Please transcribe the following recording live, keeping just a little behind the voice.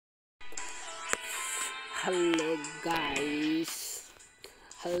Hello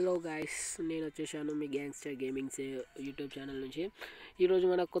guys నేను వచ్చేసాను మీ gangster gamings YouTube channel నుంచి. ఈరోజు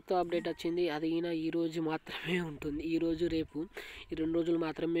మనకు కొత్త అప్డేట్ వచ్చింది. అది ఈరోజు మాత్రమే ఉంటుంది. ఈరోజు రేపు ఈ 2 రోజులు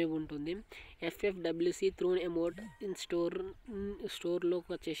మాత్రమే ఉంటుంది. FFWC థ్రోన్ ఎమోట్ ఇన్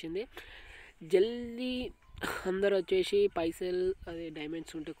స్టోర్లోకి వచ్చేసింది. జల్దీ అందరూ వచ్చేసి పైసలు అదే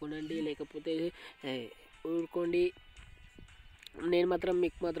డైమండ్స్ ఉంటే కొనండి, లేకపోతే ఊరుకోండి. నేను మాత్రం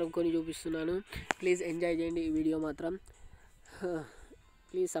మీకు మాత్రం కొని చూపిస్తున్నాను. ప్లీజ్ ఎంజాయ్ చేయండి ఈ వీడియో మాత్రం.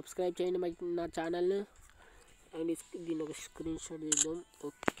 ప్లీజ్ సబ్స్క్రైబ్ చేయండి నా ఛానల్ని. అండ్ దీన్ని ఒక స్క్రీన్ షాట్ తీద్దాం.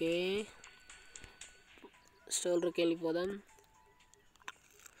 ఓకే, స్టోర్లోకి వెళ్ళిపోదాం.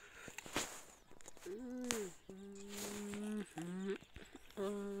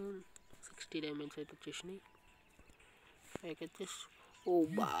 $60 డైమండ్స్ అయితే వచ్చేసినాయి. ప్యాకేజెస్ ఓ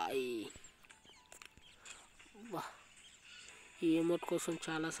బాయ్ వా. ఈ ఎమోట్ కోసం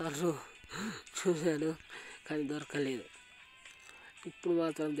చాలాసార్లు చూశాను కానీ దొరకలేదు. ఇప్పుడు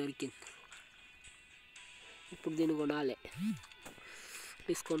మాత్రం దొరికింది. ఇప్పుడు దీన్ని కొనాలి.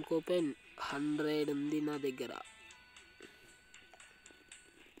 డిస్కౌంట్ కూపన్ 100 ఉంది నా దగ్గర.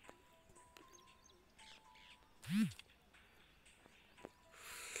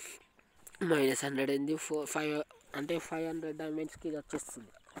 -100 ఉంది. 5 అంటే 500 డైమండ్స్కి ఇది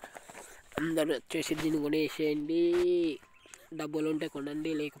వచ్చేస్తుంది. అందరూ వచ్చేసి దీన్ని కొనేసేయండి. డబ్బులు ఉంటే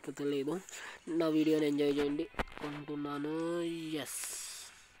కొనండి, లేకపోతే లేదు. నా వీడియోని ఎంజాయ్ చేయండి. కొంటున్నాను. ఎస్,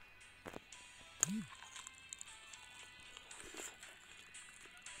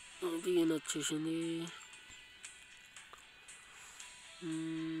 దీని వచ్చేసింది.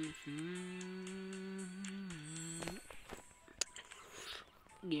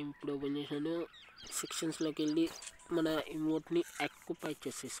 గేమ్ ఇప్పుడు ఓపెన్ చేశాను. సెక్షన్స్లోకి వెళ్ళి మన ఎమోట్ని ఆక్యుపై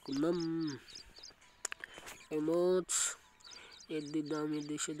చేసేసుకున్నాం. ఎమోట్స్ ఎద్దిద్దాం,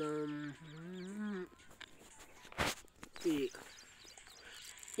 ఎద్దేసేద్దాం.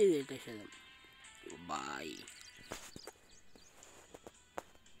 ఇది ఎట్టేసేద్దాం. బాయ్,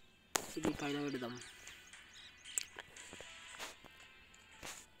 ఇది పైన పెడదాం.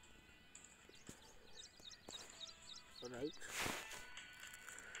 రైట్,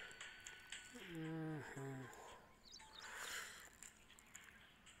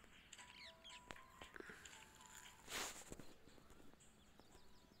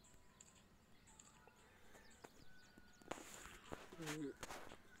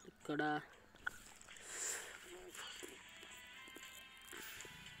 ఇక్కడ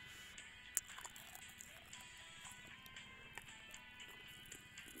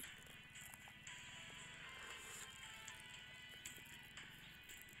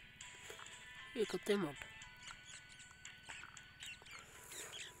ఈ కొత్త అమౌంట్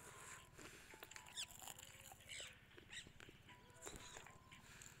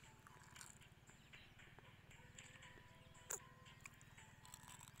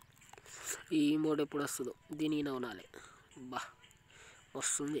ఈ మోడ్ ఎప్పుడు వస్తుందో దీనికి నవ్వాలి. బా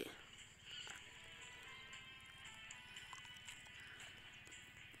వస్తుంది.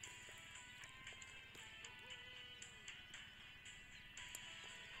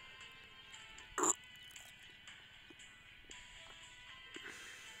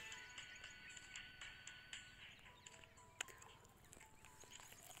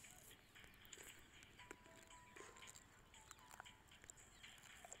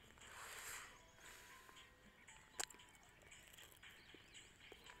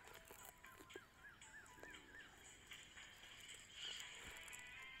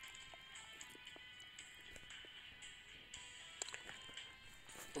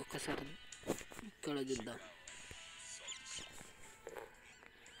 ఒకసారి ఇక్కడ చూద్దాం.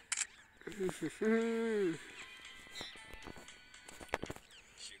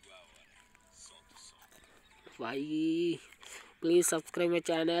 Please subscribe my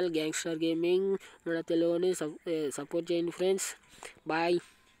channel gangster gaming. మన తెలుగుని సపోర్ట్ చేయండి ఫ్రెండ్స్. బాయ్,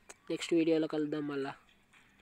 నెక్స్ట్ వీడియోలో కలుద్దాం మళ్ళా.